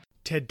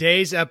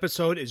Today's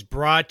episode is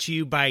brought to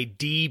you by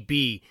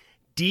DB.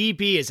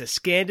 DB is a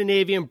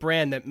Scandinavian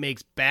brand that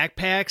makes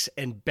backpacks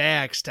and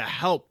bags to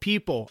help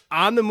people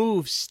on the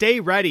move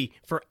stay ready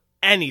for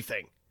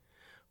anything.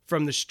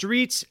 From the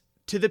streets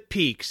to the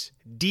peaks,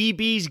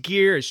 DB's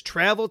gear is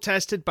travel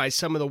tested by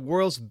some of the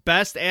world's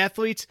best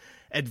athletes,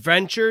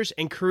 adventurers,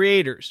 and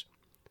creators.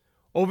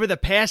 Over the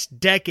past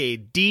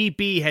decade,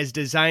 DB has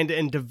designed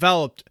and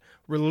developed,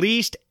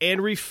 released,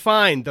 and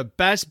refined the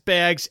best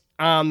bags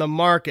on the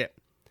market.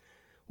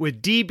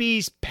 With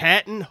DB's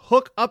patent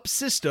hook-up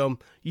system,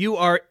 you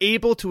are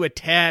able to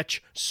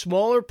attach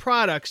smaller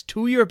products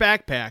to your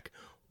backpack,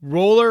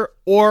 roller,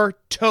 or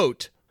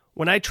tote.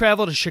 When I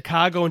travel to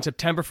Chicago in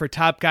September for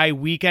Top Guy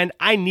weekend,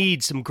 I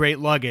need some great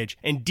luggage,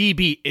 and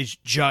DB is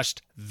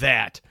just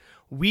that.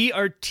 We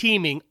are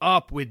teaming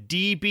up with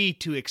DB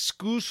to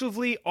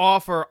exclusively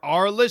offer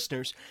our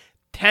listeners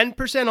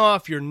 10%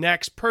 off your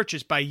next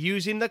purchase by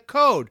using the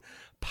code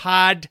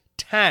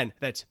POD10.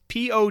 That's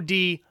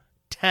POD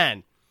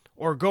 10.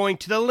 Or going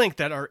to the link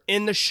that are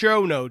in the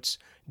show notes.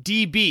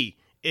 DB,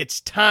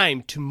 it's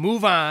time to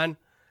move on.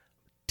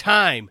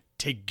 Time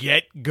to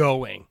get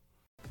going.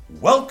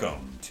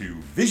 Welcome to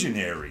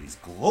Visionaries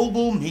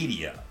Global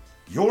Media,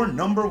 your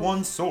number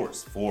one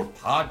source for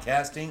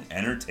podcasting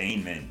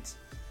entertainment.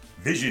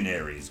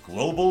 Visionaries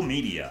Global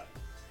Media,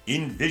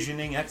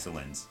 envisioning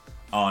excellence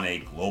on a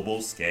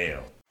global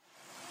scale.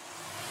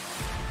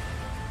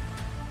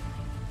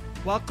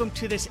 Welcome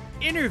to this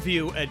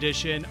interview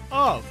edition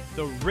of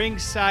the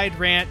Ringside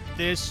Rant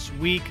this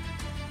week.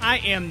 I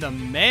am the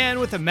man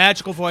with the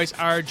magical voice,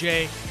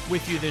 RJ,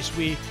 with you this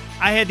week.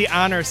 I had the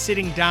honor of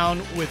sitting down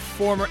with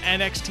former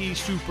NXT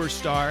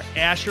superstar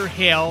Asher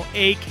Hale,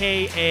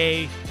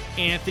 a.k.a.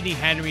 Anthony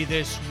Henry,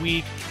 this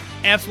week.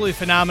 Absolutely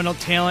phenomenal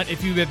talent.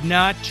 If you have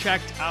not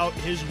checked out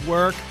his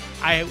work,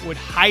 I would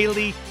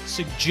highly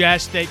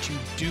suggest that you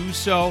do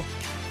so.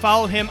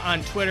 Follow him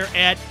on Twitter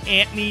at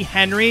Antony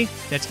Henry.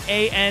 That's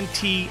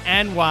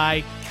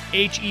ANTNYHENRY.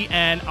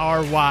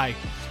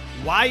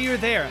 While you're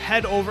there,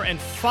 head over and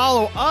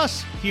follow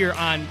us here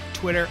on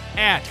Twitter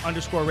at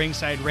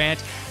 _Ringside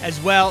Rant,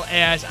 as well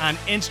as on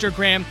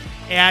Instagram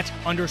at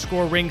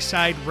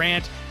 _Ringside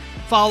Rant.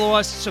 Follow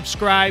us,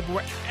 subscribe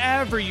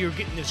wherever you're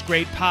getting this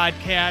great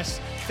podcast.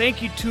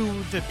 Thank you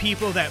to the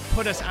people that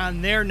put us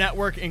on their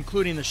network,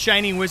 including the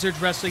Shining Wizards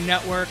Wrestling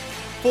Network,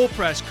 Full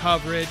Press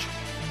Coverage,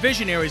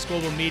 Visionaries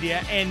Global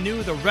Media, and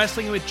new the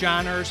Wrestling with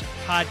Johners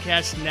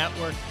Podcast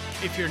Network.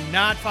 If you're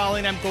not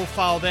following them, go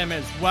follow them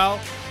as well.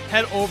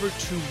 Head over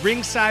to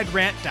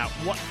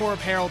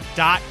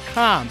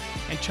ringsiderant.whatforapparel.com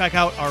and check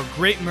out our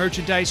great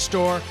merchandise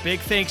store. Big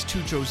thanks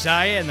to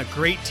Josiah and the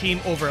great team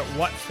over at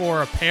What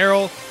For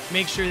Apparel.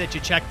 Make sure that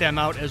you check them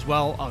out as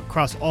well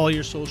across all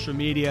your social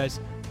medias.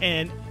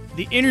 And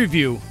the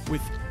interview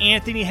with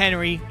Anthony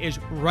Henry is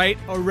right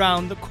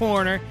around the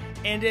corner.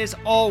 And as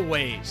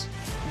always,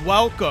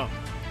 welcome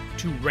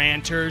to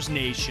Ranters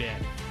Nation.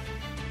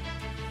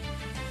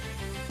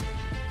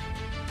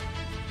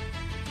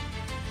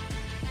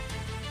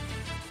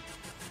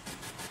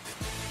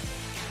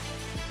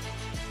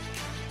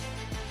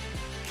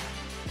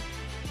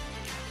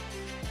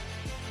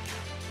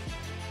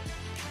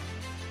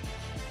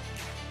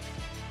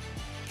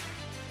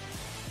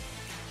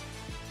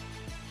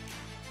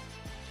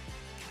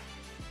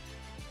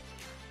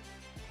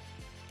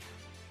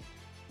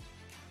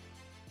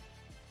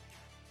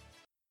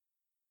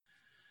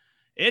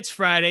 It's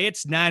Friday.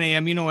 It's 9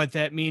 a.m. You know what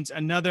that means.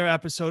 Another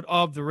episode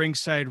of the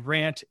Ringside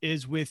Rant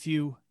is with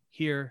you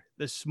here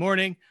this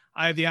morning.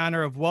 I have the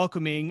honor of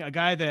welcoming a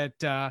guy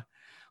that,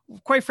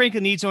 quite frankly,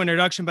 needs no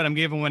introduction, but I'm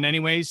giving one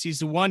anyways. He's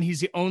the one. He's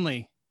the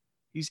only.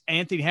 He's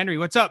Anthony Henry.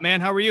 What's up,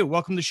 man? How are you?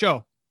 Welcome to the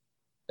show.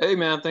 Hey,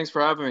 man. Thanks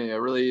for having me. I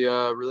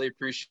really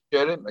appreciate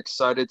it. I'm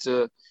excited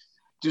to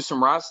do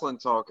some wrestling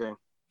talking.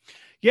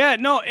 Yeah,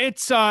 no,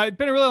 it's been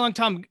a really long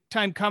time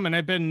coming.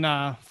 I've been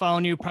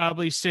following you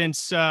probably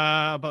since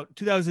about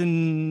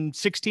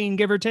 2016,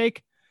 give or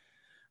take.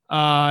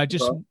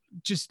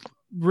 Just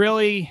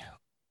really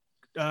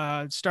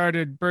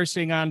started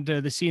bursting onto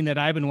the scene that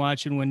I've been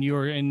watching when you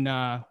were in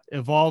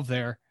Evolve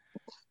there.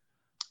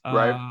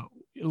 Right.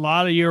 A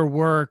lot of your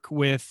work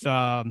with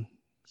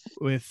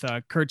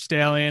Kurt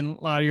Stallion,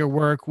 a lot of your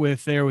work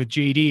with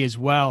JD as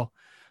well.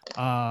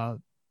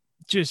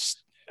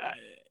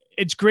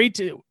 It was great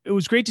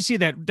to see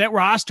that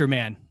roster,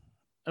 man,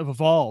 of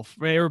Evolve.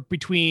 Right? They were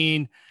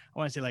between, I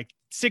want to say, like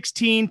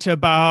 16 to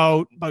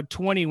about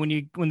 20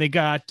 when they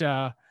got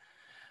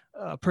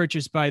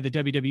purchased by the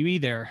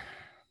WWE there.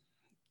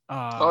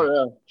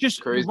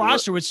 Just crazy. The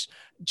roster was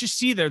just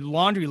see their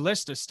laundry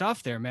list of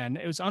stuff there, man.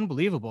 It was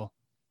unbelievable.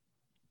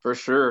 For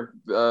sure.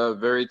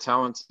 Very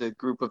talented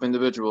group of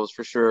individuals,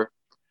 for sure.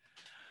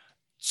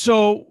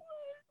 So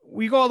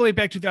we go all the way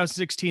back to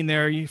 2016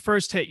 there. You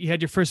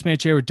had your first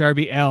match here with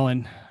Darby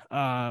Allin.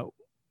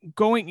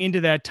 Going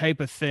into that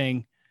type of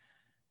thing,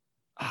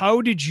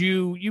 how did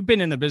you've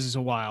been in the business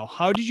a while.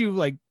 How did you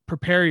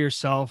prepare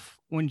yourself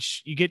when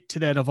you get to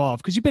that Evolve?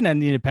 Because you've been in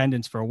the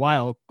independents for a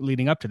while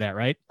leading up to that,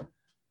 right?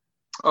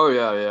 Oh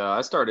yeah.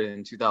 I started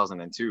in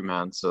 2002,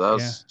 man. So that Yeah.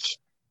 was,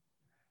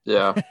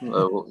 yeah.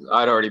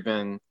 I'd already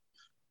been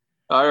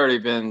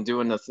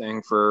doing the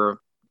thing for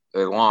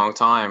a long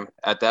time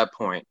at that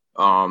point.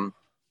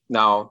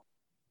 Now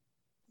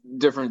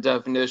different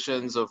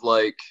definitions of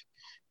like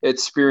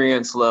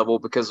experience level,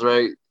 because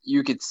right,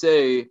 you could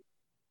say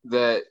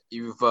that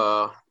you've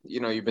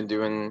been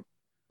doing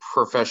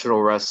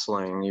professional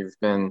wrestling, you've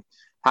been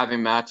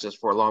having matches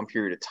for a long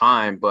period of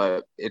time,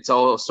 but it's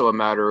also a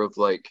matter of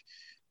like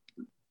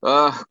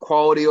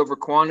quality over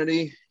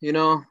quantity,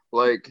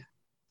 like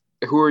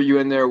who are you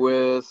in there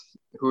with,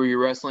 who are you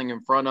wrestling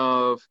in front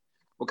of,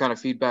 what kind of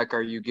feedback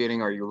are you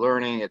getting, are you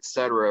learning,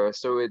 etc.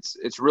 So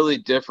it's really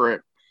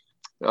different.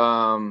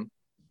 um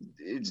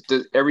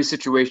every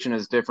situation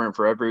is different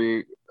for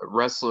every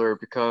wrestler,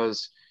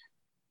 because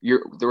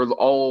they're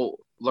all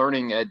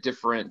learning at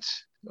different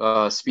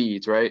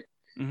speeds, right?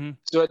 Hmm.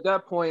 So at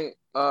that point,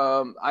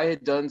 I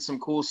had done some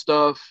cool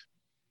stuff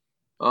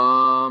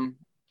um,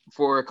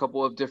 for a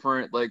couple of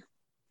different like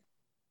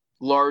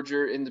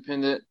larger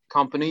independent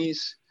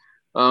companies,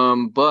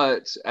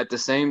 but at the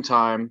same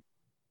time,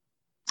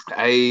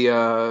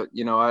 I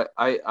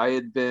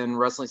had been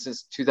wrestling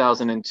since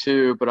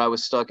 2002, but I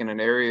was stuck in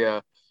an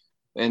area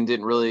and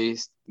didn't really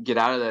get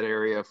out of that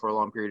area for a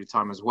long period of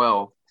time as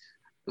well.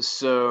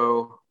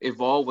 So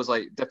Evolve was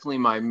like definitely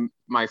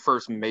my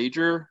first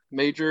major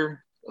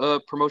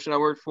promotion I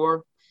worked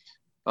for.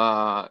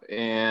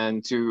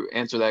 And to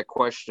answer that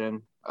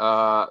question,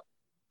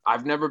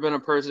 I've never been a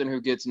person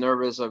who gets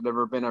nervous. I've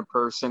never been a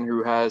person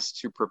who has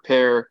to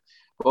prepare.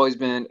 I've always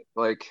been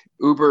like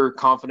uber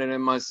confident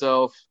in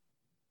myself.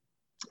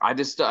 I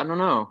don't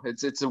know.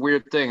 It's a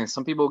weird thing.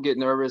 Some people get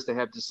nervous. They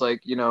have just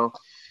like,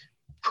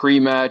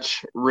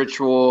 pre-match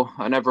ritual.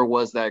 I never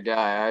was that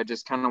guy. I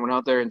just kind of went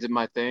out there and did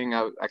my thing.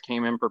 I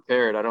came in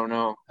prepared. I don't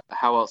know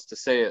how else to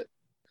say it.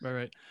 Right.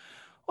 Right.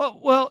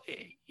 Well,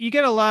 you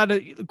get a lot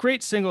of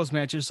great singles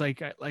matches.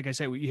 Like I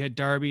said, you had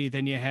Darby,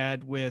 then you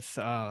had with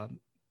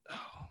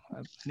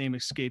name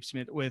escapes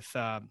me, with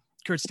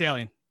Kurt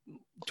Stallion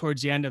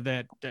towards the end of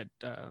that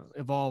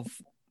Evolve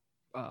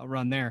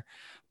run there.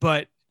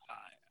 But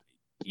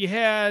you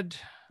had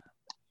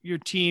your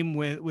team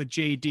with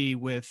JD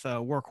with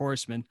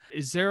Workhorseman.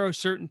 Is there a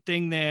certain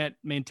thing, that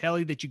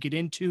mentality that you get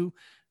into,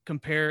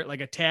 compare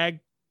like a tag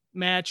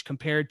match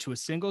compared to a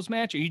singles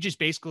match, or you just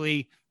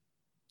basically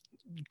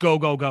go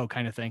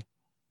kind of thing?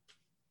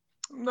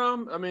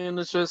 No, I mean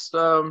it's just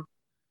a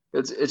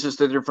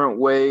different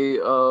way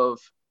of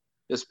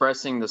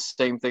expressing the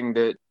same thing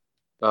that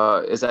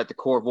is at the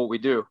core of what we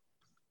do.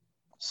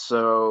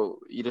 So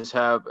you just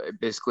have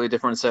basically a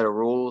different set of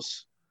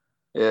rules.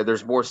 Yeah,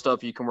 there's more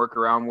stuff you can work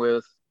around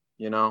with,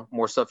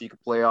 more stuff you can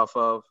play off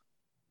of.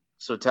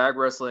 So tag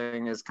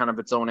wrestling is kind of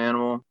its own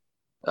animal,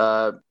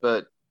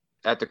 but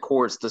at the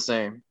core it's the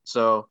same.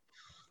 So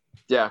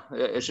yeah,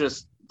 it's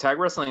just tag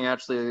wrestling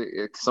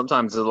actually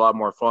sometimes is a lot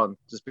more fun,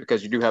 just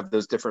because you do have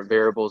those different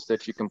variables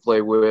that you can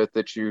play with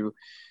that you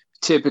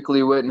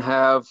typically wouldn't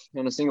have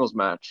in a singles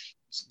match.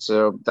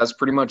 So that's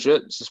pretty much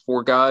it. It's just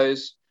four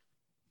guys,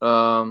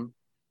 um,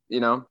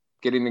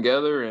 getting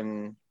together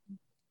and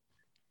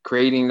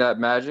creating that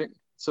magic,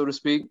 so to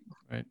speak.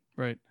 Right,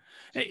 right.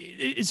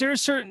 Is there a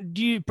certain,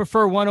 do you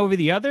prefer one over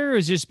the other, or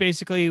is just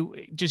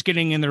basically just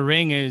getting in the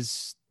ring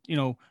is,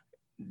 you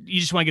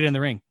just want to get in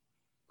the ring?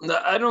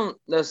 I don't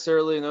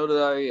necessarily know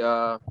that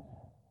I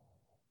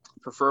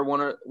prefer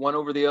one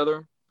over the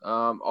other.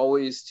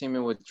 Always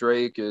teaming with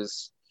Drake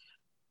is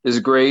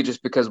great,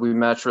 just because we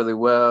match really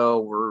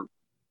well.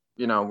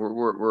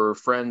 We're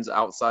friends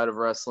outside of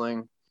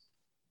wrestling,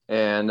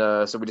 and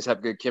so we just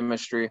have good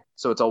chemistry.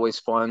 So it's always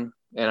fun,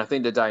 and I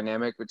think the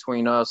dynamic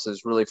between us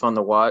is really fun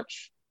to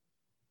watch.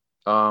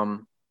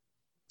 Um,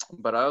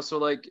 but I also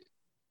like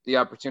the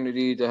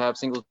opportunity to have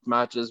singles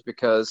matches,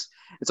 because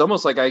it's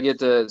almost like I get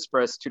to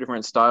express two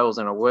different styles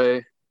in a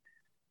way.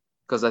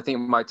 Because I think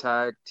my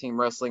tag team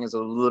wrestling is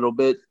a little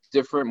bit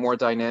different, more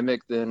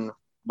dynamic than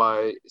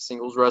my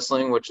singles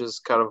wrestling, which is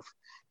kind of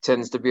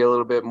tends to be a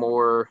little bit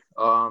more,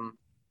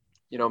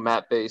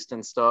 mat based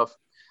and stuff.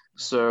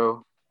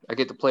 So I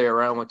get to play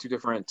around with two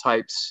different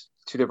types,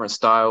 two different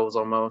styles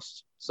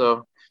almost.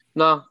 So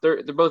no,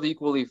 they're both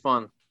equally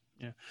fun.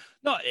 Yeah.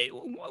 No,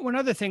 one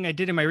other thing I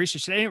did in my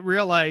research, I didn't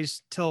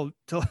realize till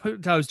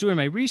I was doing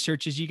my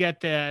research, is you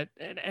got that,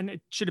 and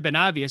it should have been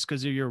obvious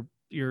because of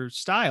your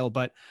style,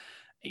 but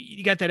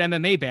you got that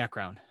MMA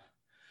background,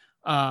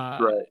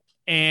 Right.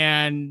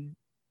 and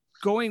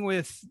going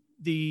with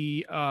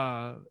the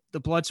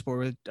blood sport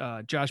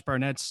with Josh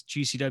Barnett's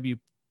GCW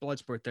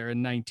Bloodsport there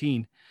in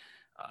 19.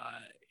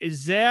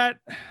 Is that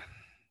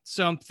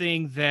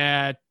something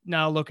that,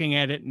 now looking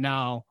at it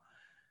now,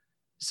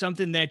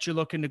 something that you're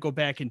looking to go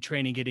back and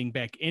train and getting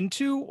back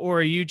into, or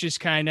are you just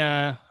kind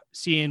of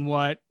seeing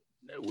what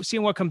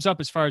comes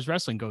up as far as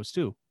wrestling goes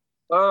too?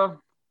 Uh,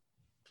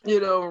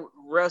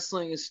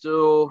 wrestling is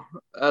still,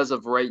 as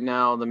of right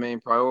now, the main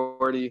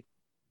priority.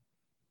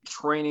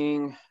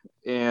 Training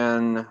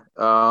and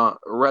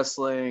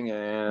wrestling,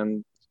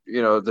 and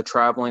the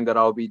traveling that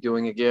I'll be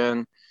doing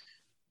again.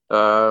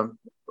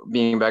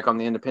 being back on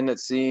the independent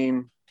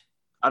scene.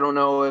 I don't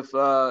know if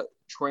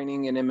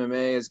training in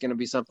MMA is going to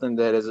be something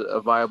that is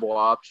a viable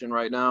option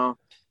right now.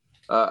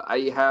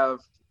 I have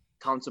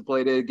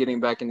contemplated getting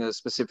back into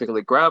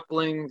specifically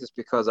grappling just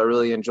because I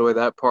really enjoy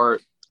that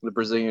part, the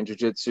Brazilian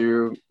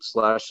Jiu-Jitsu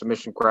 /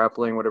 submission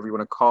grappling, whatever you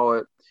want to call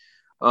it.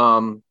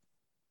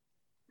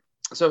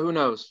 So who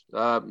knows?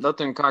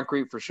 Nothing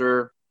concrete for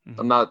sure. Mm-hmm.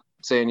 I'm not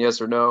saying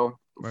yes or no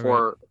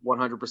for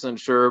 100%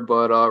 sure,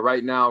 but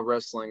right now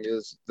wrestling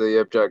is the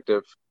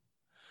objective.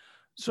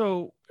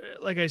 So,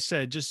 like I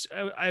said,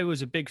 I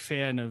was a big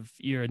fan of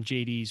your and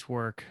JD's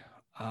work.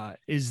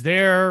 Is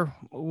there,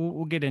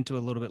 we'll get into it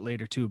a little bit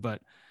later too,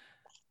 but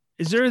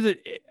is there the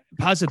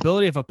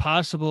possibility of a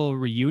possible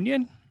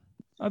reunion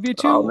of you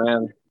two? Oh,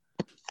 man.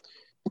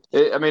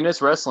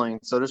 It's wrestling,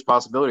 so there's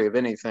possibility of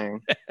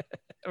anything.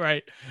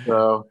 Right.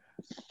 So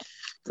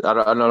I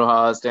don't know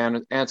how else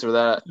to answer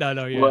that.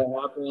 No, yeah.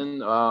 What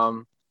happened?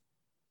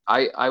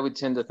 I would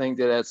tend to think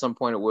that at some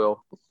point it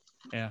will.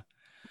 Yeah.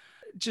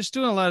 Just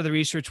doing a lot of the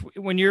research,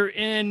 when you're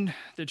in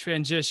the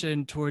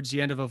transition towards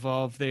the end of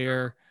Evolve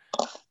there,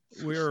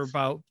 we're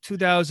about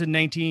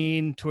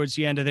 2019 towards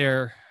the end of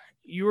there.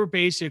 You were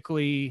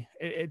basically,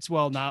 it's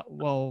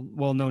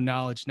well-known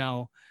knowledge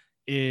now,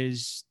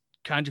 is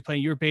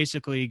contemplating, you're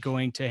basically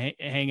going to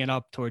hang it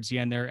up towards the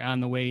end there on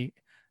the way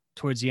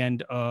towards the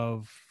end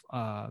of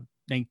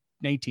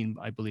 19,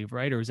 I believe,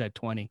 right? Or is that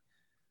 20?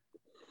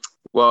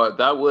 Well,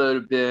 that would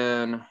have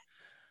been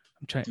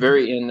at the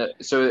very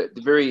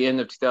end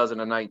of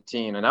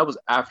 2019, and that was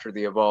after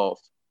the Evolve.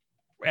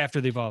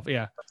 After the Evolve,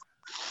 yeah.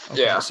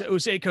 Okay. Yeah. So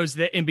it goes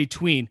in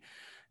between.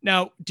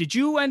 Now, did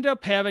you end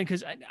up having,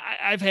 because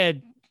I've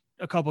had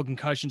a couple of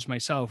concussions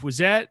myself.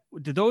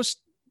 Did those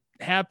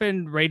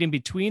happen right in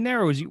between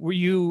there, or were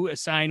you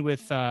assigned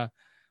with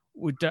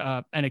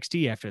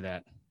NXT after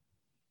that?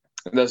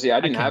 No, see, I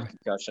didn't have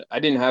concussion.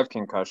 I didn't have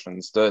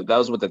concussions. That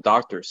was what the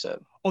doctor said.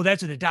 Oh,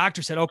 that's what the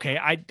doctor said. Okay,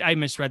 I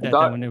misread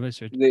that. When it was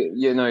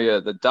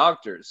the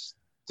doctors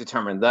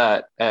determined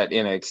that at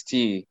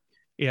NXT.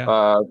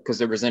 Yeah. Because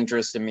there was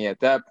interest in me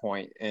at that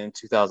point in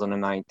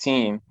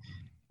 2019,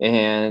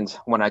 and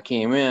when I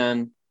came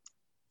in,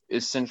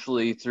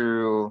 essentially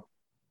through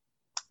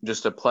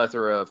just a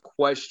plethora of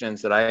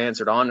questions that I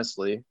answered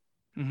honestly.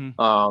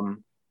 Mm-hmm.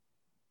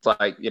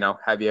 Like,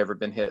 have you ever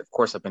been hit? Of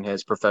course, I've been hit.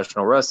 It's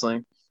professional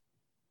wrestling.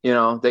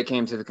 They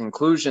came to the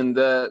conclusion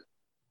that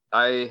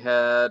I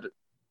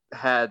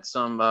had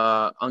some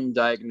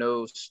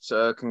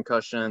undiagnosed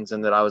concussions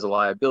and that I was a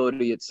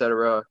liability,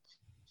 etc.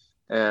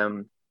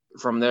 And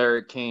from there,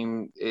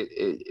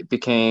 it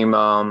became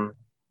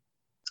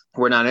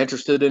we're not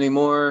interested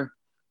anymore.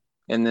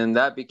 And then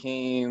that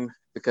became,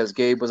 because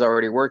Gabe was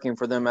already working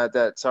for them at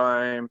that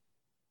time,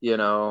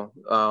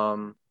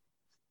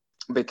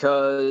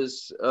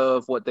 because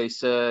of what they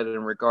said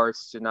in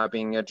regards to not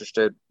being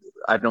interested.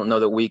 I don't know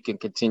that we can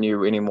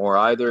continue anymore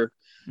either,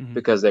 mm-hmm.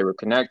 because they were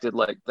connected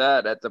like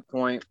that at the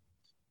point.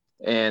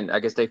 And I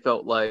guess they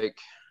felt like,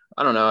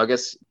 I don't know, I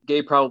guess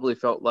Gabe probably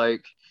felt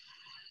like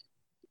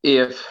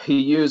if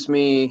he used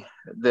me,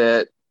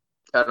 that,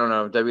 I don't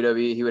know,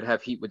 WWE, he would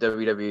have heat with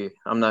WWE.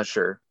 I'm not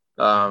sure.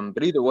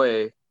 But either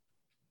way,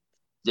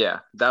 yeah,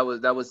 that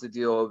was the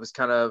deal. It was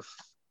kind of,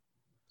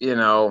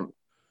 you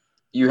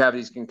have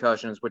these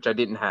concussions, which I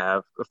didn't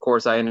have. Of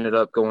course, I ended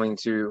up going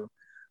to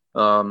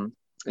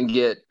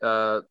get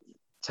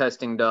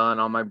testing done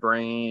on my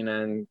brain,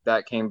 and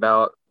that came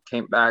back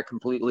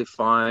completely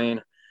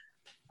fine.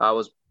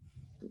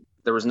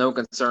 There was no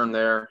concern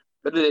there,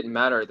 but it didn't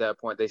matter at that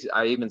point.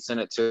 I even sent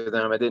it to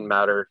them. It didn't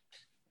matter.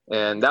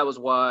 And that was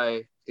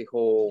why the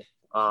whole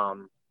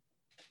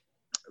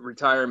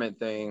retirement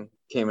thing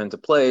came into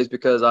play, is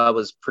because I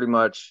was pretty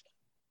much,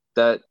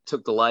 that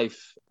took the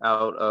life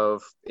out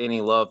of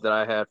any love that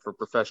I had for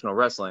professional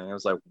wrestling. It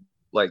was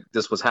like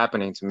this was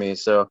happening to me.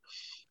 So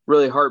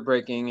really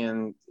heartbreaking.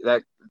 And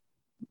that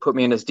put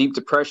me in this deep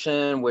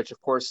depression, which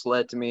of course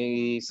led to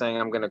me saying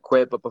I'm going to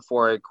quit. But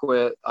before I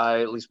quit,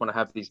 I at least want to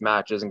have these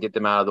matches and get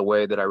them out of the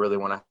way that I really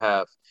want to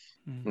have.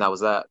 Mm-hmm. And that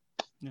was that.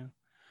 Yeah.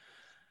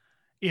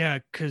 Yeah.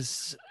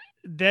 Cause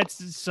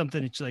that's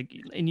something that's like,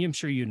 and I'm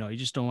sure, you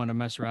just don't want to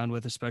mess around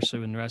with,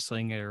 especially in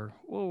wrestling or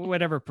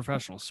whatever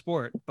professional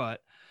sport.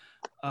 But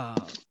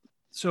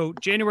so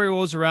January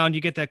rolls around,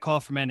 you get that call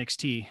from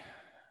NXT.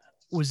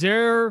 Was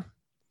there,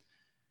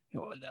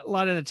 a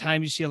lot of the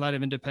time you see a lot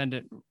of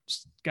independent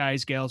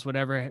guys, gals,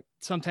 whatever,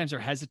 sometimes are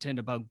hesitant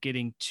about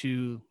getting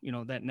to,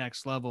 that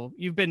next level.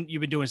 You've been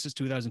doing this since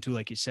 2002,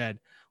 like you said.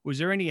 Was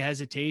there any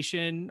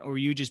hesitation, or were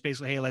you just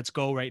basically, hey, let's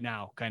go right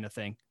now kind of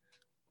thing?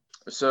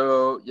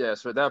 So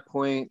at that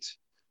point,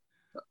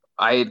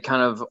 I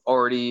was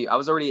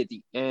already at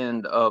the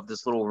end of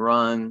this little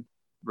run,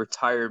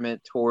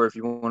 retirement tour, if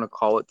you want to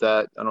call it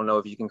that. I don't know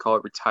if you can call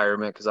it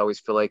retirement, because I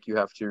always feel like you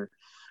have to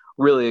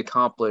really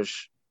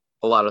accomplish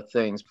a lot of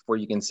things before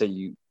you can say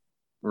you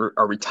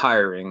are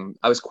retiring.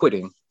 I was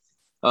quitting.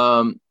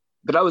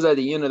 but I was at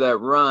the end of that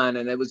run,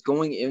 and it was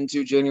going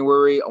into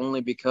January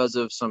only because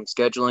of some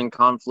scheduling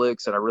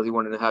conflicts, and I really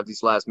wanted to have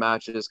these last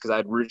matches because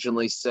I'd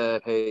originally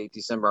said, hey,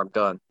 December, I'm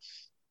done.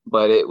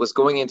 But it was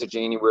going into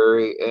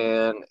January,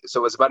 and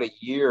so it was about a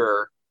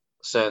year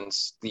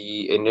since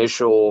the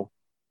initial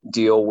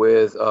deal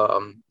with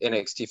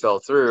NXT fell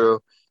through,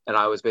 and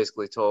I was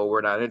basically told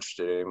we're not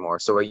interested anymore.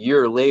 So a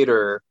year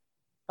later,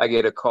 I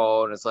get a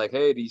call, and it's like,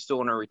 hey, do you still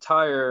want to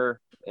retire?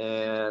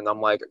 And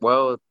I'm like,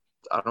 well,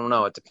 I don't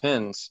know. It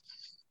depends.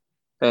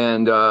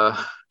 And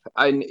I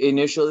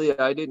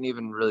didn't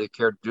even really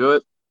care to do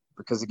it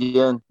because,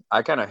 again,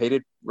 I kind of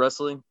hated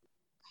wrestling.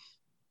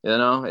 You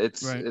know, Right.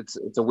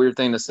 it's a weird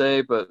thing to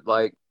say, but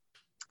like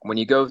when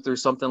you go through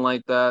something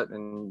like that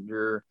and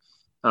you're,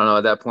 I don't know,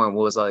 at that point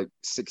was like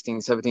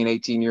 16, 17,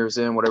 18 years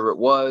in, whatever it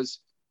was,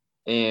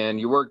 and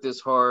you work this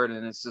hard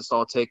and it's just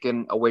all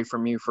taken away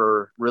from you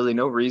for really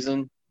no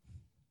reason.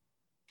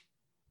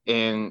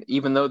 And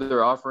even though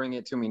they're offering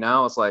it to me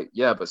now, it's like,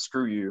 yeah, but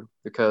screw you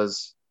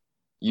because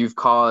you've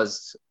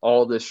caused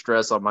all this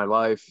stress on my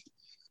life.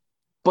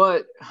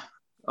 But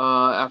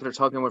after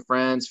talking with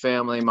friends,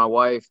 family, my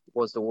wife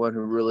was the one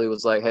who really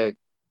was like, hey,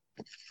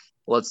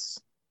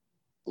 let's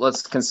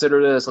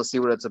consider this. Let's see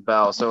what it's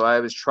about. So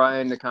I was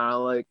trying to kind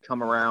of like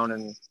come around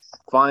and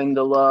find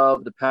the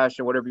love, the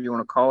passion, whatever you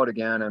want to call it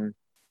again. And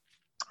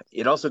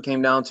it also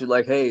came down to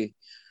like, hey,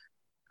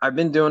 I've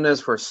been doing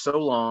this for so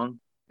long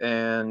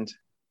and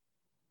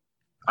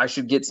I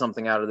should get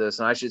something out of this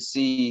and I should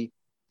see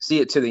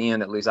it to the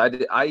end at least.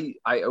 I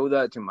owe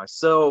that to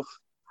myself.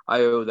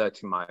 I owe that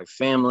to my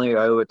family.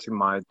 I owe it to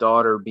my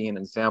daughter being an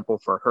example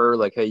for her.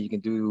 Like, hey, you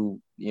can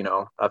do, you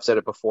know, I've said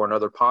it before in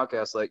other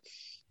podcasts, like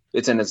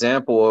it's an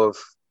example of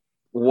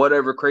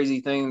whatever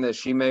crazy thing that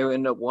she may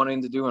end up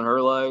wanting to do in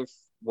her life,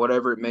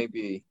 whatever it may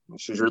be.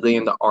 She's really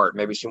into art.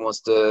 Maybe she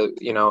wants to,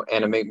 you know,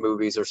 animate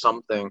movies or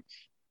something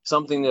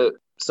that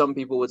some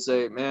people would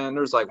say, man,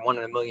 there's like 1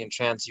 in a million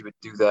chance you would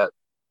do that.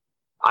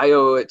 I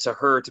owe it to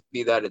her to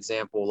be that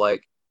example.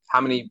 Like,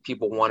 how many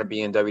people want to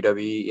be in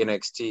WWE,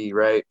 NXT,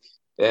 right?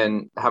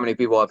 And how many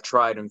people have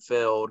tried and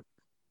failed?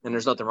 And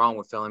there's nothing wrong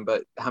with failing,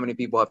 but how many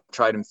people have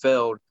tried and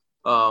failed?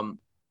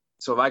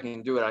 So if I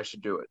can do it, I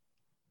should do it.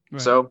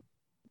 Right. So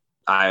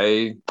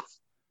I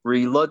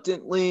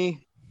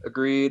reluctantly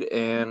agreed,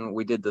 and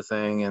we did the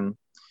thing, and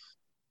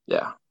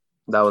yeah,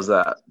 that was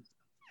that.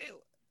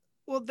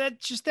 Well,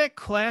 that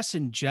class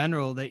in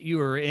general that you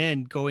were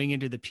in going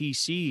into the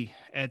PC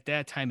at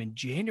that time in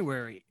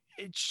January,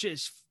 it's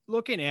just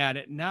looking at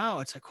it now,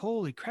 it's like,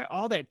 holy crap,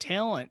 all that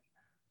talent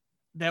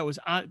that was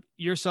on,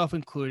 yourself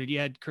included. You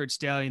had Kurt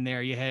Stallion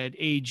there, you had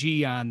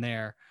AG on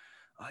there,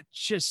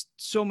 just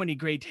so many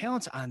great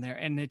talents on there.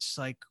 And it's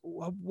like,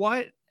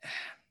 what?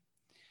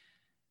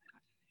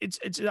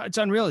 It's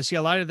unreal to see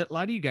a lot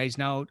of you guys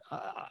now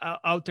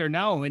out there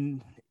now,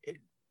 and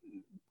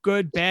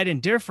good, bad,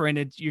 and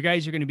different. You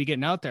guys are going to be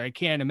getting out there. I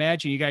can't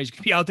imagine you guys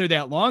can be out there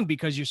that long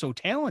because you're so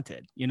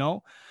talented, you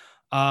know?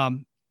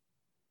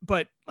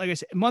 But like I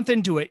said, a month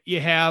into it, you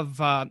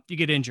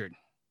get injured.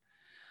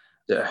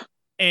 Yeah.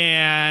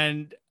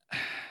 And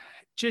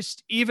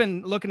just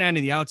even looking at it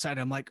on the outside,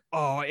 I'm like,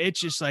 oh, it's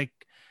just like,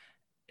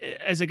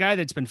 as a guy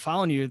that's been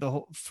following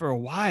you for a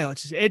while,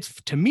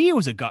 it's to me, it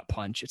was a gut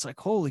punch. It's like,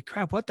 holy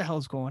crap, what the hell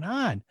is going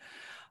on?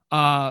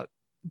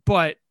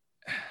 But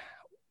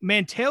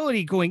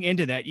mentality going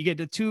into that, you get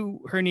the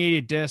 2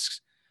 herniated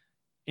discs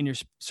in your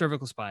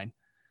cervical spine.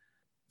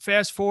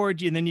 Fast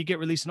forward, and then you get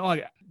released in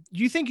August.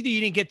 You think that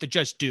you didn't get the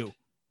just due,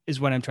 is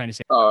what I'm trying to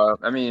say.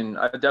 I mean,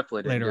 I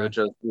definitely didn't get a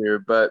just due,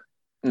 but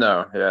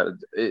no, yeah,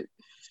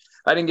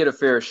 I didn't get a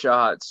fair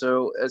shot.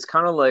 So it's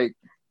kind of like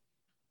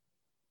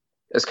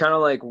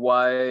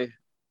why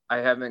I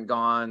haven't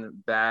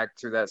gone back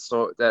to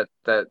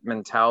that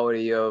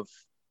mentality of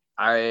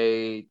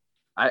I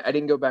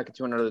didn't go back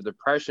into another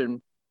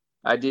depression.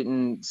 I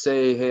didn't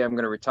say, hey, I'm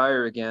going to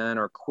retire again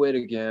or quit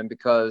again,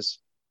 because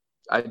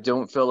I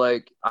don't feel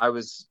like I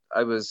was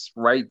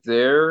right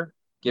there,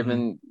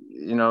 given,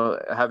 you know,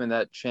 having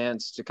that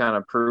chance to kind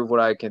of prove what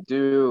I could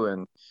do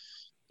and,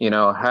 you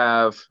know,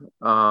 have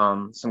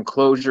some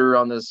closure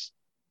on this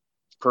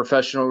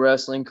professional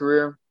wrestling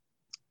career.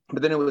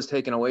 But then it was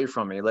taken away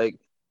from me. Like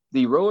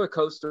the roller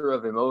coaster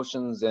of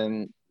emotions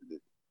and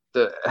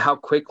how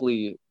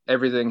quickly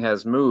everything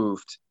has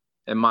moved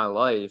in my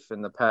life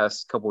in the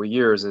past couple of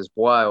years is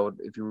wild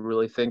if you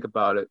really think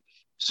about it.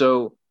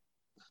 So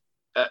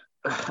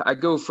I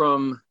go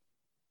from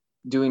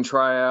doing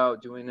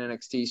tryout, doing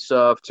NXT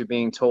stuff, to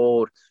being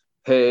told,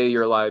 hey,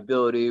 you're a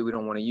liability, we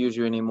don't want to use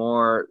you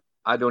anymore.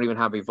 I don't even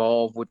have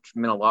Evolve, which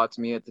meant a lot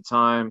to me at the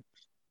time.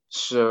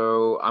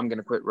 So I'm going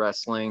to quit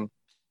wrestling.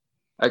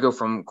 I go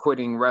from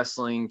quitting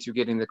wrestling to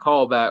getting the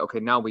call back.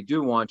 Okay, now we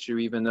do want you,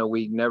 even though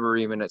we never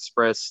even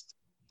expressed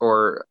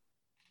or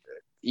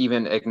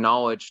even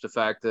acknowledged the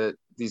fact that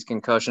these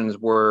concussions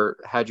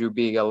had you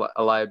be a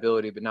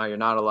liability, but now you're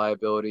not a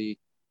liability,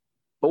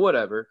 but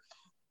whatever.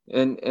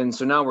 And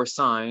so now we're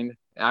signed.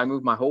 I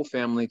moved my whole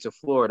family to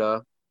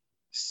Florida,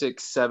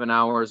 6-7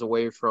 hours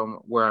away from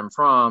where I'm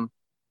from.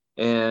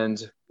 And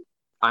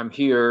I'm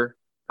here.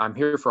 I'm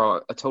here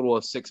for a total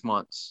of 6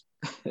 months.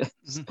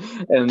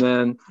 Mm-hmm. And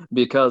then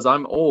because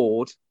I'm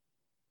old,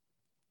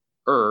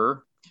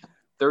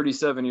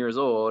 37 years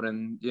old,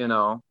 and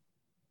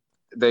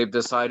they've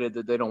decided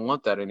that they don't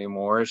want that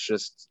anymore. It's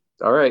just,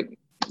 all right,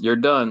 you're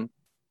done. Right.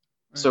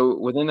 So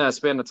within that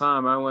span of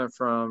time, I went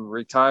from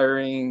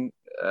retiring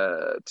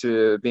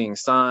to being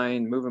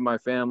signed, moving my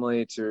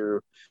family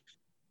to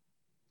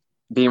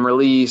being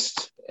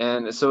released,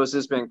 and so it's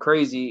just been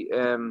crazy.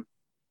 And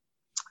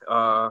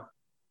uh,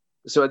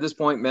 so at this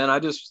point, man,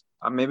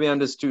 maybe I'm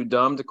just too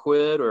dumb to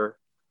quit or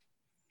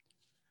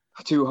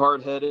too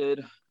hard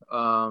headed.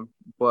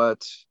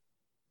 But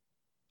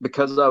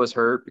because I was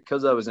hurt,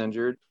 because I was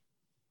injured,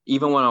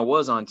 even when I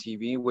was on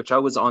TV, which I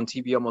was on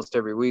TV almost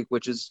every week,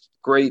 which is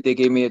great. They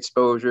gave me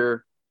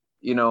exposure,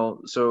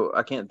 so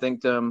I can't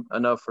thank them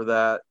enough for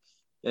that.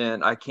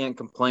 And I can't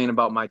complain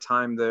about my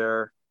time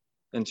there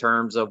in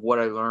terms of what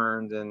I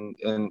learned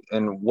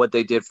and what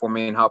they did for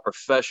me and how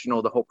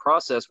professional the whole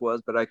process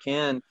was. But I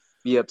can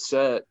be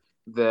upset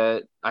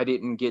that I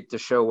didn't get to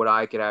show what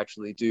I could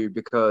actually do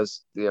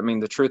because, I mean,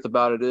 the truth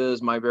about it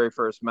is my very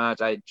first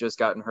match, I had just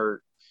gotten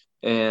hurt.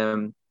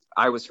 And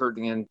I was hurt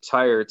the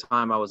entire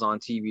time I was on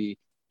TV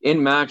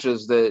in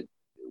matches that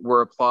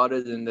were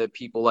applauded and that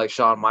people like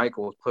Shawn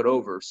Michaels put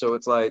over. So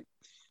it's like,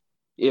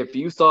 if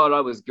you thought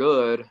I was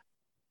good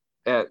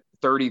at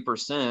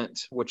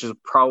 30%, which is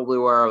probably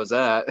where I was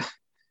at,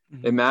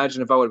 Mm-hmm.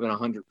 imagine if I would have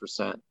been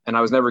 100%. And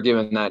I was never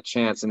given that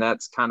chance. And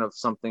that's kind of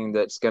something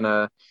that's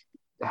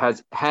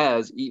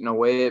has eaten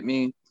away at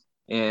me.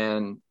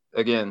 And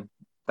again,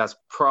 that's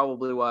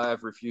probably why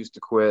I've refused to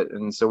quit.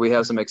 And so we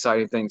have some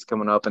exciting things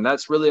coming up, and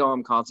that's really all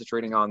I'm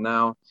concentrating on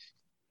now,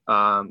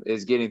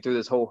 is getting through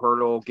this whole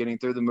hurdle, getting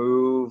through the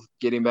move,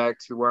 getting back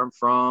to where I'm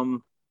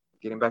from,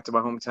 getting back to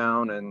my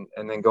hometown,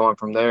 and then going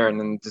from there, and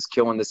then just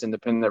killing this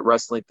independent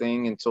wrestling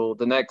thing until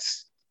the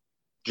next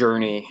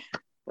journey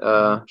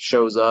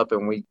shows up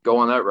and we go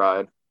on that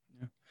ride.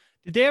 Yeah.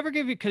 Did they ever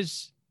give you,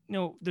 because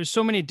there's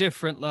so many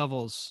different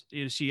levels.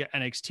 You see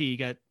NXT, you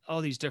got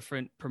all these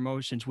different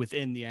promotions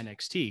within the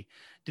NXT.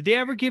 Did they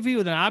ever give you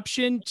an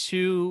option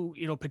to,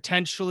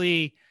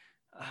 potentially,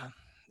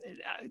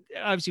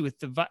 obviously with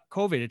the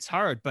COVID, it's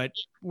hard, but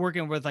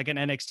working with like an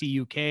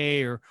NXT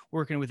UK or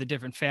working with a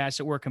different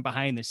facet, working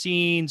behind the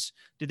scenes,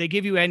 did they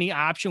give you any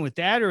option with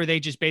that? Or are they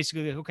just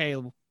basically like, okay,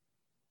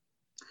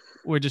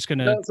 we're just going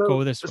to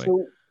go this way?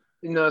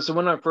 So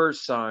when I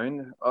first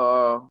signed,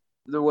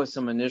 there was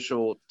some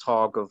initial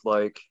talk of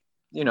like,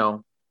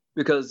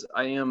 because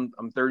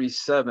I'm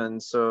 37,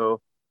 so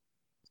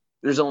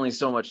there's only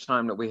so much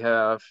time that we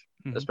have,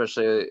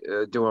 especially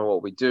doing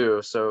what we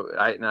do. So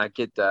I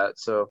get that.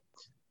 So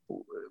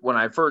when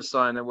I first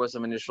signed, there was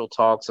some initial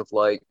talks of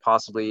like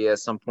possibly at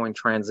some point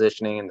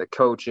transitioning into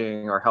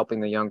coaching or helping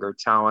the younger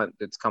talent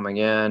that's coming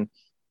in,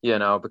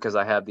 because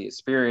I have the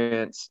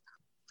experience.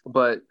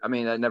 But I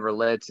mean, that never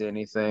led to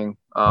anything.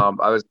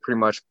 I was pretty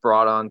much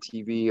brought on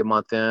TV a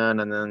month in,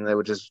 and then it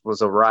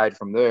was a ride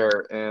from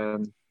there.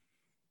 And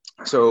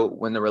so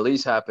when the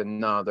release happened,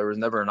 no, there was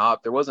never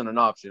there wasn't an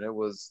option. It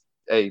was,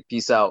 hey,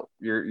 peace out,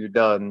 you're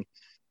done.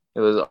 It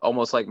was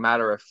almost like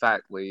matter of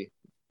factly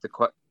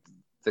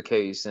the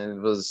case, and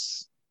it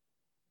was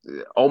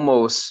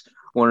almost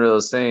one of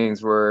those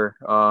things where,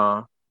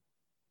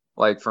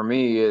 like for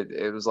me,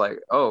 it was like,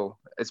 oh,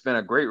 it's been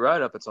a great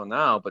ride up until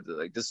now, but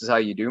like this is how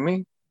you do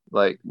me.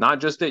 Like, not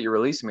just that you're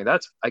releasing me.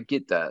 I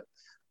get that.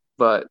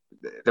 But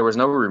there was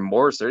no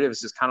remorse. It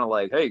was just kind of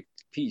like, hey,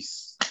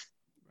 peace.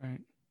 Right.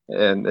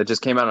 And it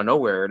just came out of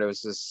nowhere. And it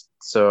was just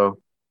so.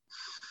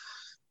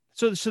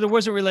 So there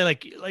wasn't really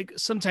like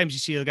sometimes you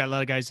see got a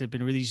lot of guys that have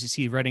been released, you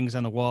see writings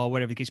on the wall,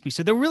 whatever the case be.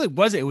 So there really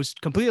wasn't. It was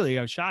completely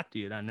a shock to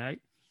you that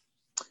night.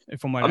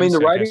 From what the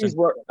writings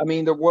were.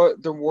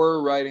 There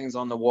were writings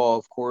on the wall,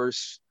 of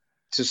course,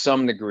 to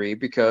some degree,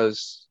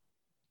 because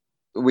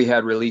we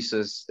had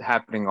releases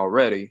happening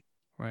already.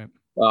 Right.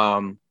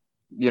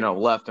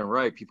 Left and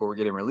right, people were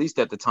getting released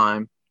at the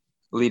time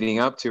leading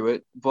up to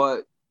it.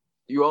 But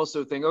you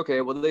also think,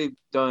 okay, well, they've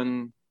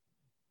done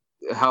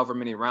however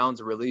many rounds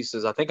of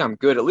releases. I think I'm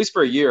good. At least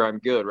for a year, I'm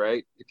good,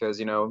 right?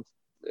 Because,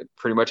 it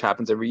pretty much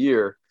happens every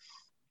year.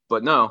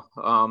 But no,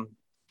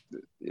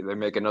 they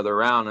make another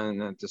round,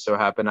 and it just so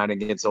happened I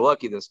didn't get so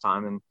lucky this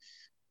time. And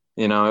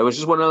it was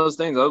just one of those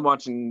things. I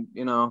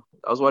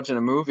was watching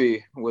a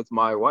movie with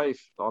my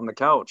wife on the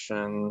couch,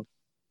 and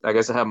I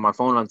guess I had my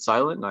phone on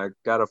silent, and I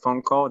got a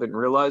phone call, didn't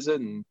realize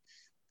it, and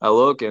I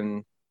look,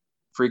 and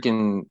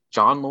freaking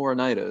John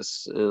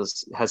Laurinaitis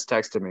has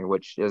texted me,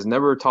 which has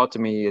never talked to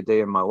me a day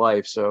in my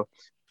life. So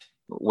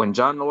when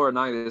John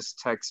Laurinaitis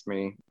texted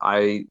me,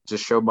 I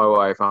just showed my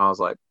wife, and I was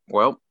like,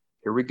 well,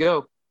 here we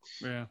go.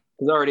 Yeah.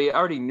 I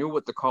already knew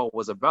what the call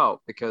was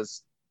about,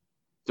 because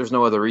there's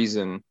no other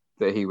reason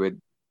that he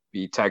would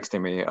be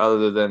texting me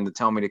other than to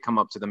tell me to come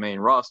up to the main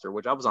roster,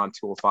 which I was on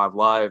 205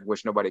 Live,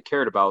 which nobody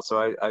cared about.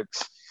 So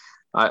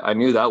I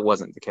knew that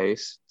wasn't the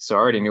case. So I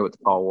already knew what the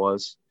call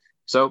was.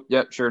 So,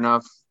 yep, sure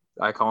enough,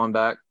 I call him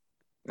back,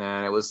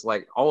 and it was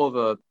like all of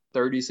a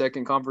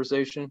 30-second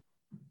conversation,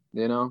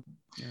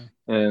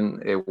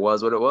 And it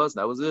was what it was.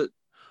 That was it.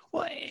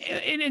 Well,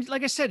 and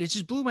like I said, it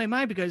just blew my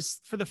mind because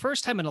for the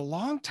first time in a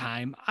long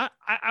time,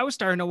 I was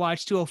starting to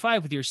watch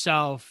 205 with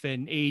yourself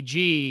and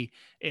AG,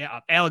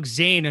 Alex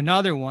Zane,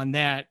 another one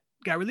that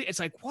got really. It's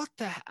like, what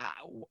the?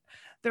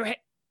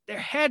 There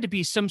had to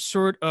be some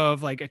sort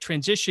of like a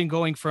transition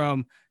going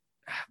from,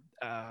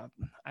 I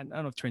don't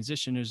know if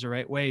transition is the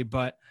right way,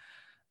 but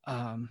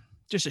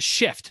just a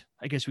shift,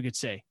 I guess we could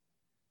say.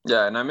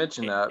 Yeah, and I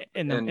mentioned that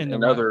I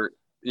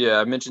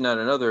mentioned that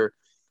in another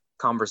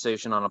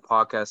conversation on a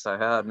podcast I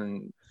had,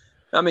 and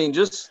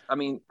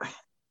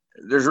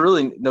there's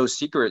really no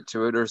secret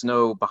to it. There's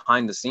no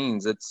behind the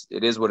scenes. It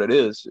is what it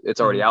is.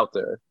 It's already out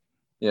there.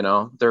 You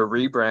know, they're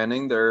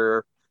rebranding.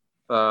 They're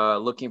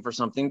looking for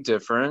something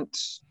different,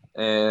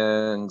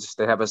 and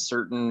they have a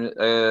certain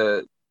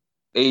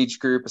age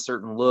group, a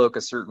certain look,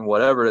 a certain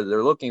whatever that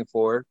they're looking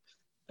for.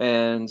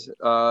 And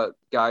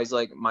guys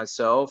like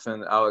myself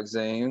and Alex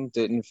Zane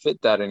didn't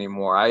fit that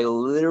anymore. I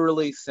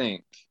literally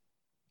think,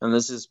 and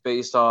this is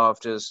based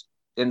off just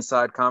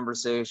inside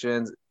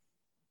conversations,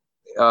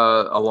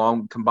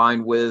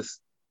 combined with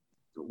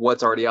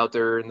what's already out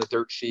there in the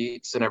dirt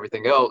sheets and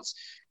everything else.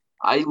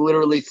 I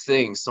literally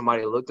think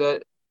somebody looked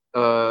at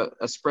a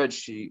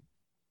spreadsheet,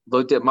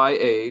 looked at my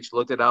age,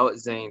 looked at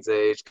Alex Zane's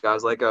age,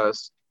 guys like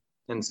us,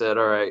 and said,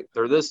 all right,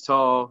 they're this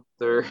tall,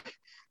 they're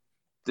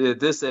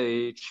this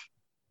age,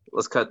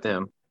 let's cut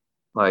them.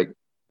 Like,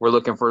 we're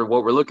looking for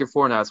what we're looking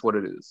for, and that's what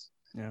it is.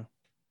 Yeah.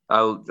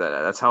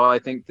 That's how I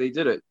think they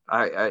did it.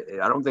 I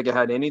don't think it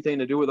had anything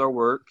to do with our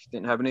work. It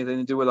didn't have anything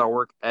to do with our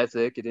work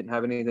ethic. It didn't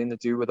have anything to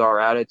do with our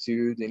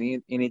attitude,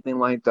 anything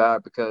like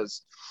that,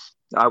 because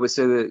I would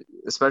say that,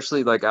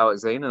 especially like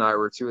Alex Zane and I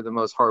were two of the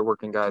most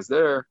hardworking guys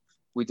there.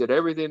 We did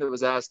everything that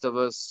was asked of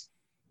us.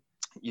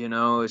 You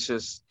know, it's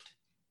just,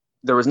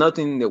 there was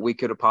nothing that we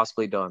could have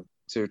possibly done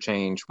to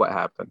change what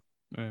happened.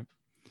 Right.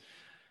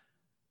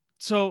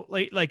 So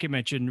like you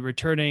mentioned,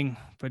 returning,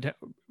 but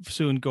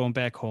soon going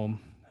back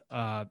home.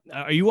 Are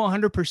you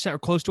 100% or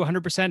close to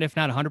 100%, if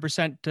not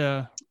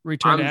 100%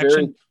 return to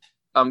action?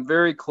 I'm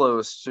very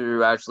close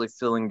to actually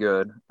feeling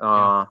good.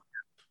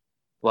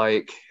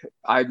 Like,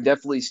 I'm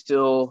definitely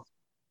still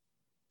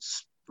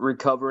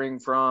recovering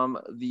from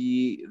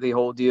the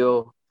whole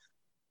deal.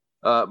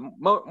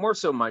 More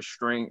so my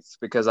strength,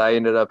 because I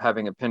ended up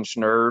having a pinched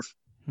nerve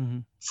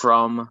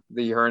from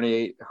the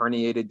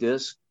herniated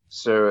disc.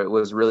 So it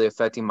was really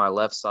affecting my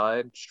left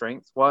side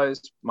strength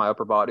wise, my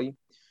upper body,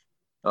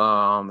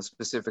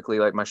 specifically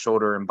like my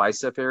shoulder and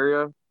bicep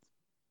area.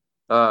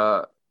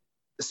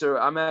 So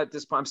I'm at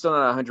this point, I'm still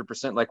not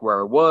 100% like where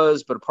I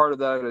was, but a part of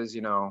that is,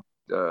 you know,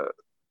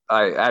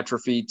 I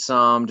atrophied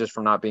some just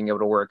from not being able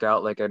to work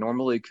out like I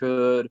normally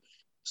could.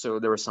 So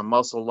there was some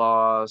muscle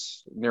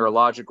loss,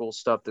 neurological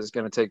stuff that's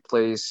going to take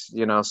place,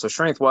 you know. So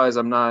strength wise,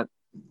 I'm not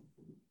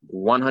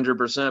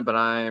 100%, but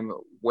I'm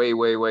way,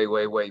 way, way,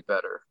 way, way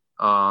better.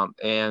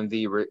 And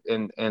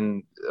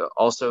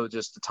also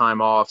just the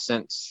time off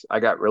since I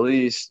got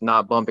released,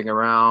 not bumping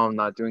around,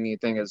 not doing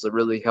anything, has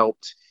really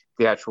helped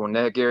the actual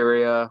neck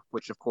area,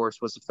 which of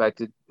course was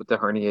affected with the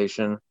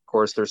herniation. Of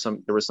course, there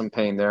was some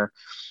pain there.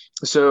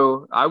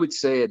 So I would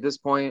say at this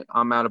point,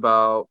 I'm at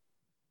about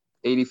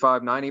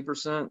 85,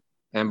 90%.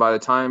 And by the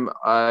time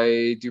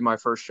I do my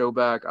first show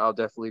back, I'll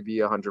definitely be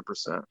 100%.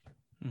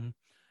 Mm-hmm.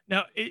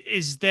 Now,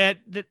 is that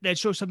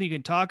show something you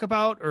can talk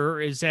about,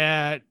 or is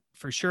that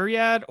for sure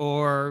yet,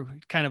 or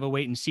kind of a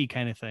wait and see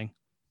kind of thing?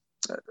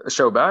 A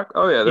show back?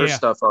 Oh yeah, there's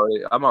stuff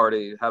already. I'm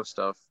already have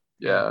stuff.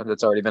 Yeah,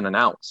 that's already been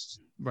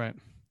announced. Right.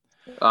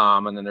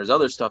 And then there's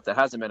other stuff that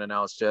hasn't been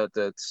announced yet.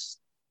 That's,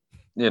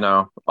 you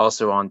know,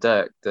 also on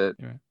deck that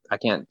I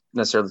can't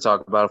necessarily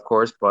talk about, of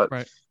course, but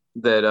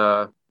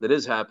that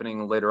is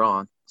happening later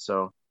on.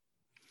 So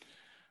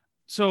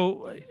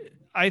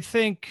I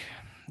think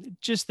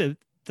just the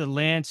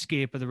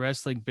landscape of the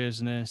wrestling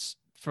business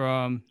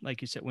from,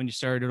 like you said, when you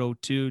started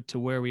at 02 to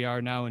where we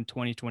are now in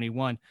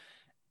 2021,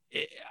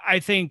 I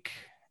think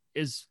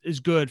is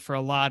good for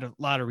a lot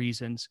of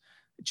reasons.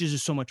 Just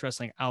there's so much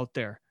wrestling out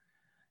there.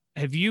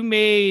 Have you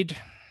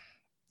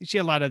see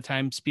a lot of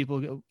times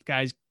people,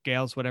 guys,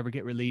 gals, whatever,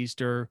 get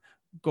released or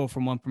go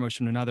from one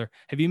promotion to another.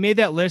 Have you made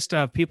that list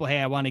of people, hey,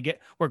 I want to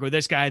work with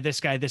this guy,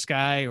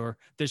 or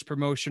this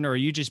promotion, or are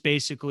you just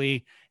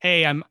basically,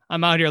 hey, I'm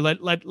out here,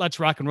 let's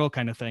rock and roll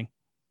kind of thing?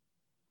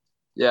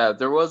 Yeah,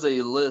 there was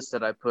a list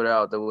that I put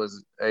out. There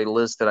was a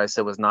list that I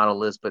said was not a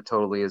list, but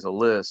totally is a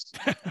list.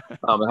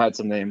 It had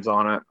some names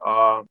on it.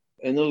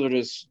 And those are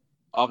just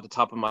off the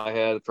top of my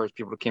head, the first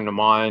people that came to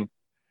mind.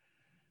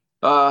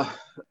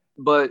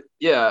 But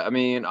yeah, I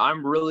mean,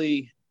 I'm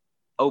really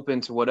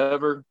open to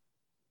whatever.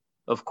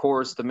 Of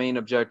course, the main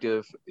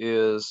objective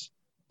is,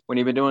 when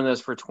you've been doing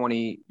this for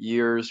 20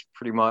 years,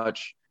 pretty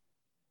much,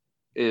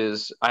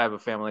 is I have a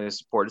family to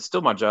support. It's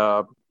still my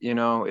job. You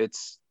know,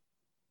 it's,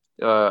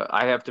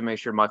 I have to make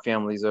sure my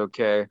family's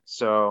okay.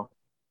 So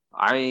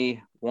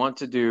I want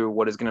to do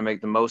what is going to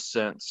make the most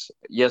sense.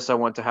 Yes, I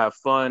want to have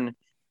fun.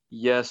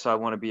 Yes, I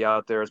want to be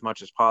out there as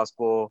much as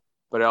possible,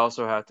 but I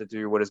also have to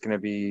do what is going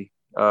to be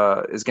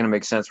is going to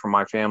make sense for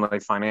my family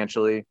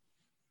financially.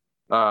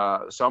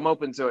 So I'm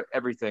open to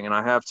everything, and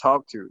I have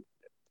talked to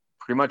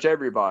pretty much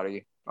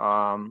everybody.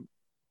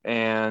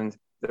 And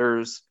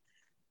there's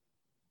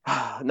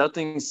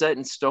nothing set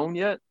in stone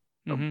yet,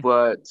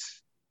 but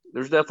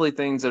there's definitely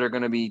things that are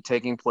going to be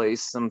taking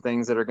place, some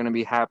things that are going to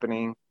be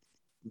happening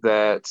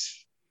that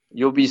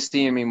you'll be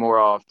seeing me more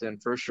often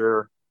for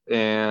sure.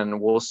 And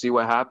we'll see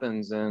what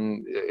happens.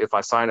 And if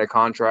I sign a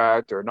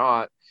contract or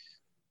not,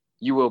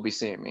 you will be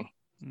seeing me.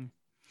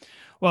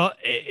 Well,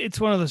 it's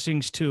one of those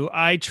things too.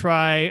 I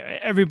try,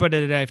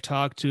 everybody that I've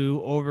talked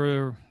to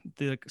over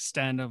the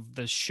extent of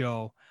the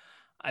show,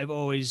 I've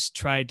always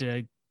tried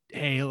to,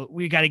 hey,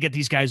 we got to get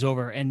these guys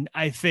over. And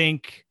I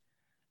think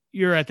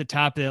you're at the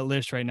top of that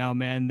list right now,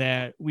 man,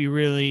 that we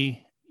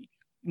really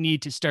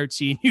need to start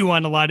seeing you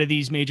on a lot of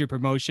these major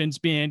promotions,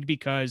 man,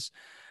 because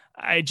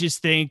I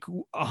just think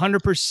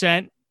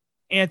 100%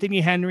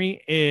 Anthony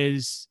Henry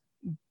is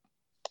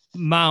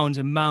mounds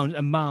and mounds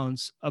and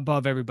mounds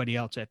above everybody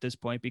else at this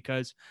point,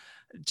 because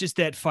just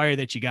that fire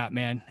that you got,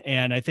 man.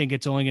 And I think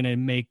it's only going to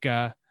make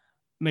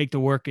the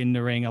work in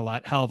the ring hell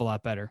of a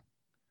lot better.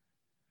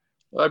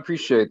 I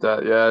appreciate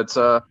that. Yeah. It's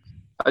I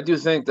do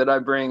think that I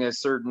bring a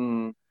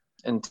certain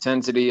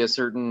intensity, it's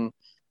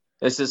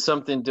just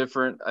something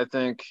different, I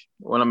think,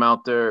 when I'm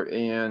out there.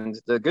 And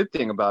the good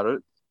thing about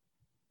it,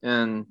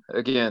 and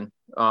again,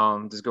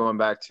 just going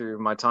back to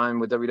my time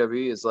with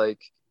WWE, is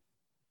like,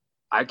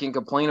 I can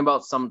complain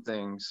about some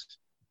things,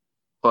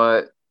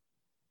 but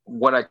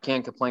what I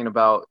can't complain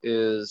about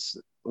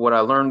is what I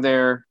learned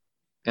there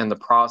and the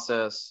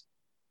process.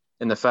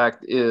 And the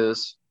fact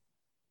is,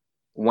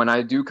 when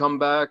I do come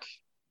back,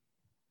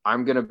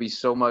 I'm going to be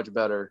so much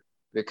better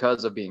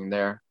because of being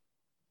there.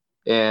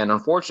 And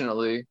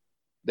unfortunately,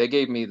 they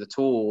gave me the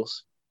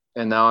tools,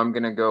 and now I'm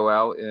going to go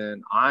out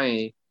and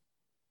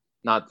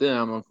not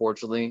them,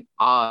 unfortunately,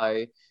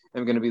 I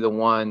am going to be the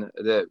one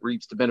that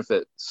reaps the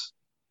benefits.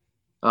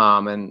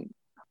 And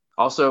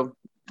also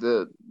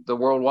the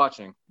world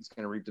watching is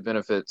going to reap the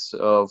benefits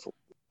of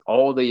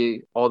all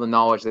the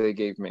knowledge that they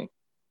gave me.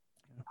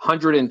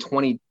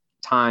 120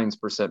 times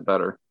 %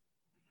 better.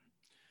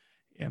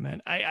 Yeah,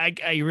 man. I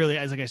really,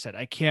 as like I said,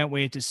 I can't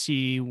wait to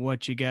see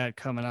what you got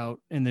coming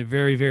out in the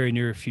very, very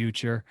near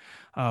future.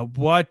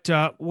 What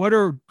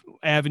are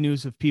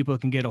avenues of people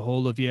can get a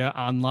hold of you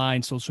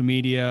online, social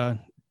media,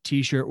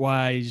 t-shirt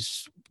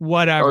wise,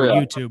 whatever,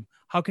 YouTube?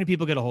 How can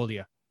people get a hold of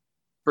you?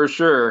 For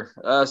sure.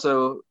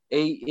 So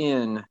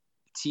ANTNY,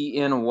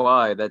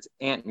 that's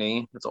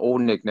Anthony. That's an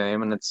old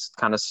nickname, and it's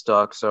kind of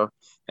stuck. So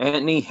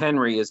Anthony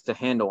Henry is the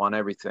handle on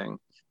everything.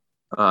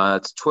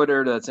 It's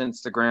Twitter, that's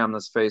Instagram,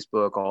 that's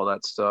Facebook, all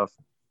that stuff.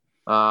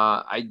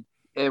 I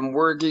am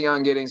working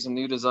on getting some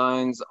new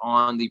designs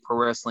on the pro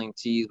wrestling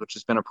tees, which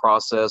has been a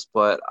process,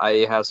 but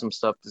I have some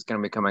stuff that's going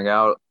to be coming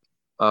out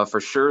for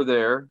sure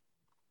there.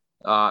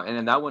 And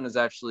then that one is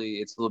actually,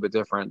 it's a little bit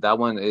different. That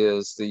one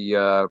is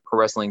the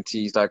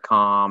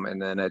prowrestlingtees.com,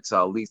 and then it's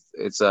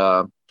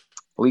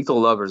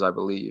Lethal Lovers, I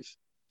believe.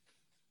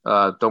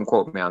 Don't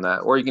quote me on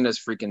that. Or you can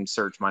just freaking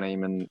search my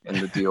name in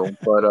the deal.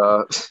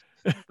 But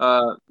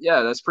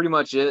yeah, that's pretty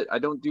much it. I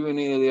don't do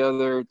any of the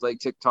other like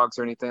TikToks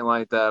or anything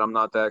like that. I'm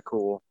not that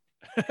cool.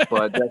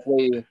 But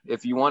definitely,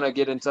 if you want to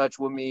get in touch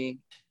with me,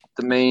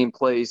 the main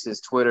place is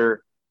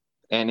Twitter.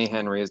 Anthony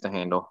Henry is the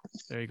handle.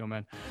 There you go,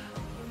 man.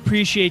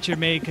 Appreciate you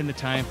making the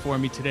time for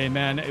me today,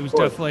 man. It was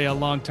definitely a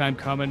long time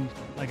coming.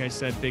 Like I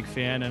said, big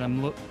fan, and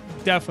I'm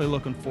definitely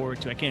looking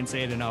forward to, I can't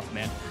say it enough,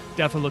 man.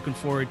 Definitely looking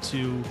forward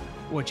to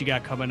what you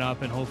got coming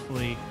up, and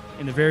hopefully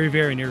in the very,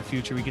 very near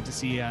future, we get to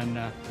see you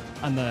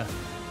on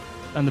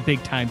the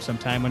big time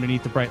sometime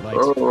underneath the bright lights.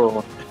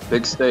 Oh,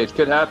 big stage.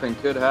 Could happen.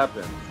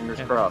 Fingers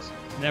crossed.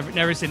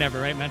 Never say never,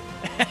 right, man?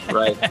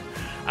 Right.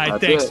 All right,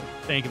 thanks.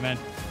 Thank you, man.